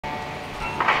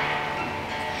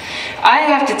I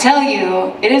have to tell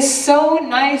you, it is so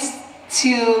nice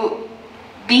to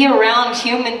be around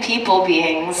human people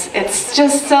beings. It's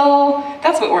just so,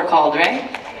 that's what we're called, right?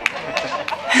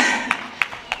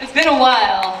 It's been a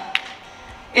while.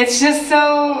 It's just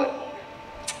so,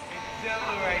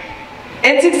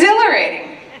 it's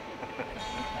exhilarating.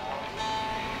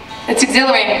 It's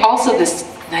exhilarating. Also this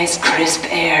nice crisp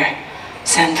air,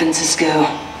 San Francisco.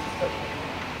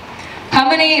 How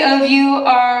many of you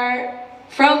are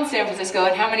from San Francisco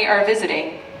and how many are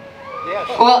visiting? Yes.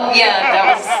 Well, yeah,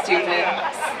 that was stupid.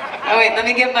 Oh wait, let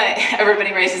me get my,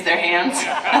 everybody raises their hands.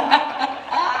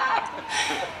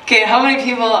 Okay, how many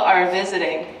people are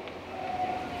visiting?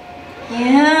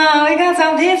 Yeah, we got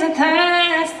some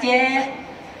visitors, yeah.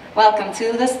 Welcome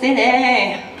to the city.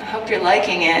 I hope you're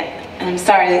liking it. And I'm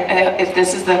sorry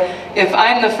if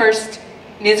I'm the first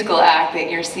musical act that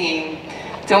you're seeing.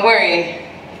 Don't worry,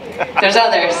 there's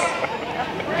others.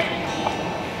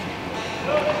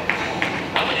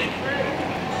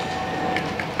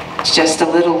 It's just a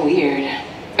little weird.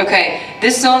 Okay,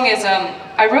 this song is,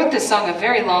 I wrote this song a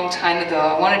very long time ago.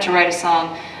 I wanted to write a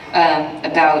song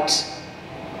about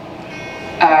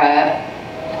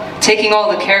taking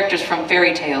all the characters from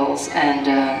fairy tales and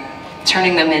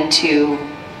turning them into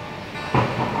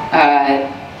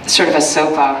sort of a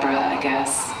soap opera, I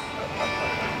guess.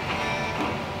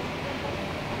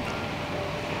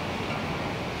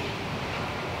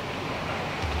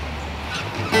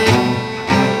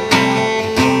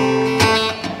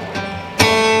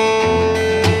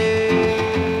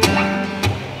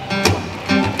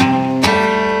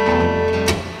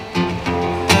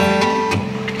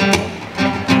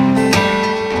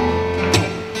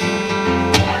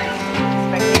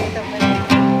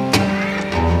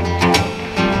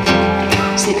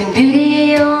 Sleeping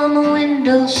Beauty on the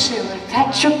windowsill, her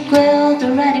Patrick Well,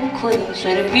 the writing quill.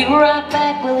 Said he'd be right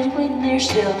back, well he's waiting there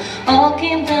still. All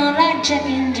came down like Jack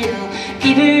and Jill.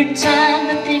 Give her time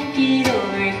to think it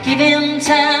over, give him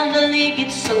time to think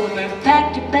it sober.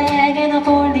 Packed her bag in a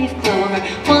 4-leaf clover.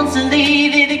 Wants to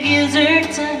leave if it gives her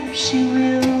time, she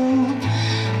will.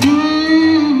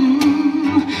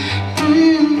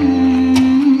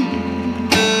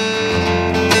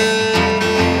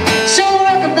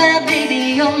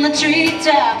 On the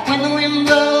treetop, when the wind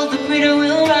blows, the critter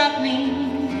will rock me.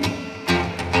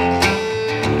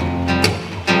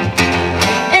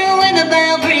 And when the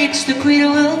bough breaks, the critter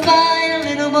will find a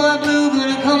little boy blue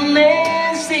gonna come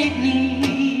and save me.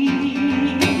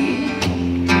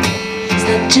 It's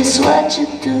not just what you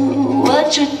do,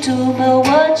 but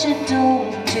what you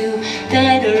don't do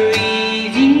that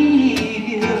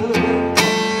reveal.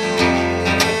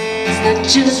 It's not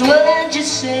just what you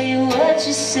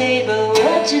say, but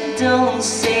what you don't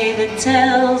say that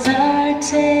tells our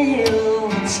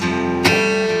tales.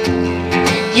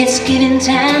 Yes, given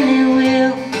time it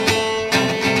will.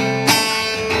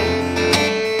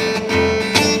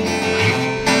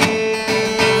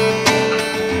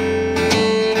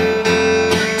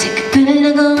 Take a minute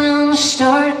to go around,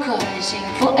 start a car, sing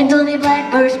for and only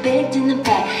blackbirds baked in the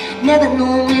pie. Never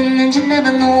know when and you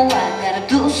never know why. Gotta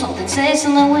do something, say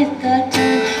something with that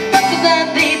time.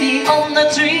 That baby on the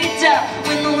treetop,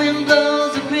 when the wind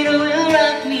blows, the critter will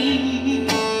rock me.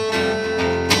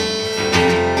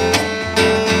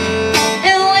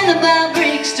 And when the bough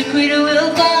breaks, the critter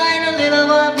will find a little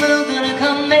boy blue gonna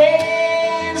come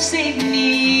and save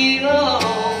me. Oh,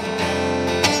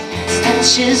 it's not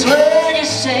just what you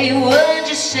say,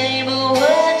 but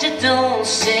what you don't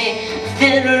say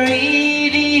that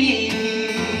reveals.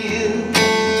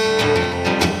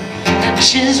 Not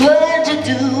just what you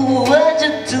do,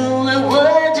 and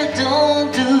what you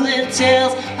don't do, it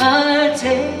tells our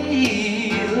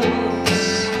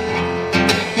tales.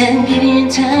 And given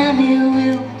time it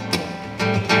will.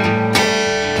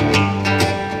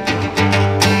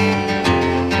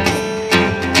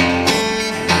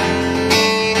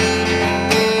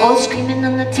 Oh, screaming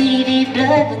on the TV,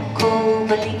 blood and cold,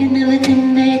 believing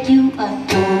everything that you are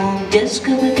told. Just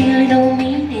 'cause we feel it don't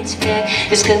mean it's fair.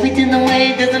 Just 'cause we did the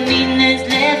way doesn't mean it's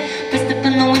left. Pressed up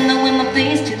in the window with my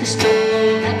face to the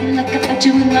stone. Acting like I bet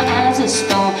you with my eyes of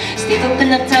stone. Stay up in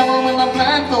the tower with my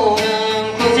blindfold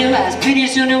on. Close your eyes, pretty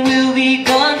soon it will be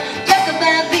gone. Talk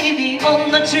about baby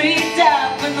on the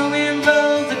treetop. When the wind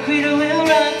blows, the critter will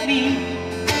rock me.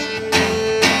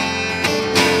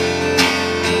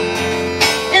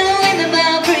 And when the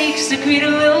bough breaks, the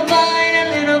critter will find a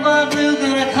little boy blue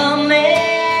gonna come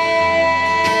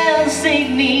and save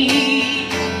me.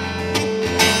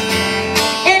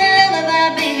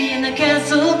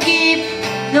 Castle keep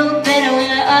no better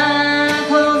when I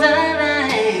close our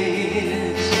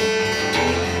eyes.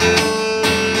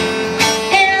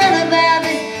 And all about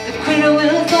it, the critter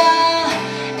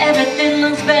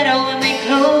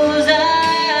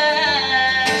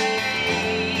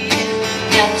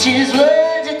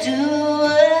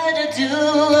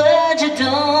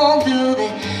won't do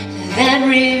that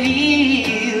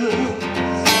reveal.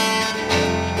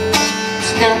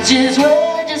 It's not just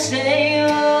what you say,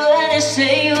 what you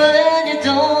say, what you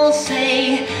don't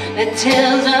say that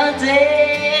tells our tales.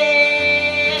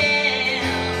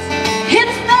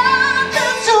 It's not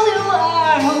just who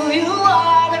you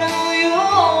are, but who you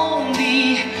won't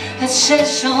be that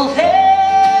says your name.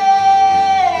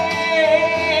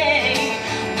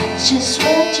 Just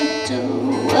what you do,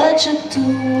 what you do,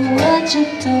 what you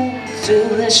don't do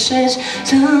that says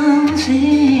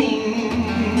something.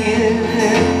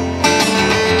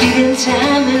 Given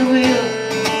time it will.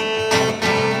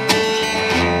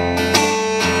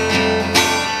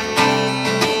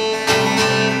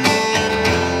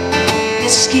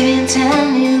 It's given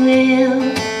time it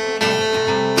will.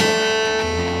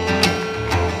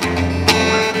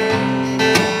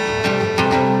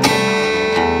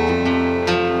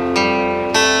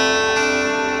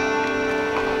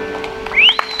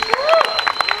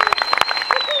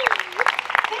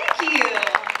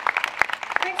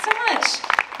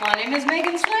 My name is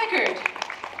Slankard.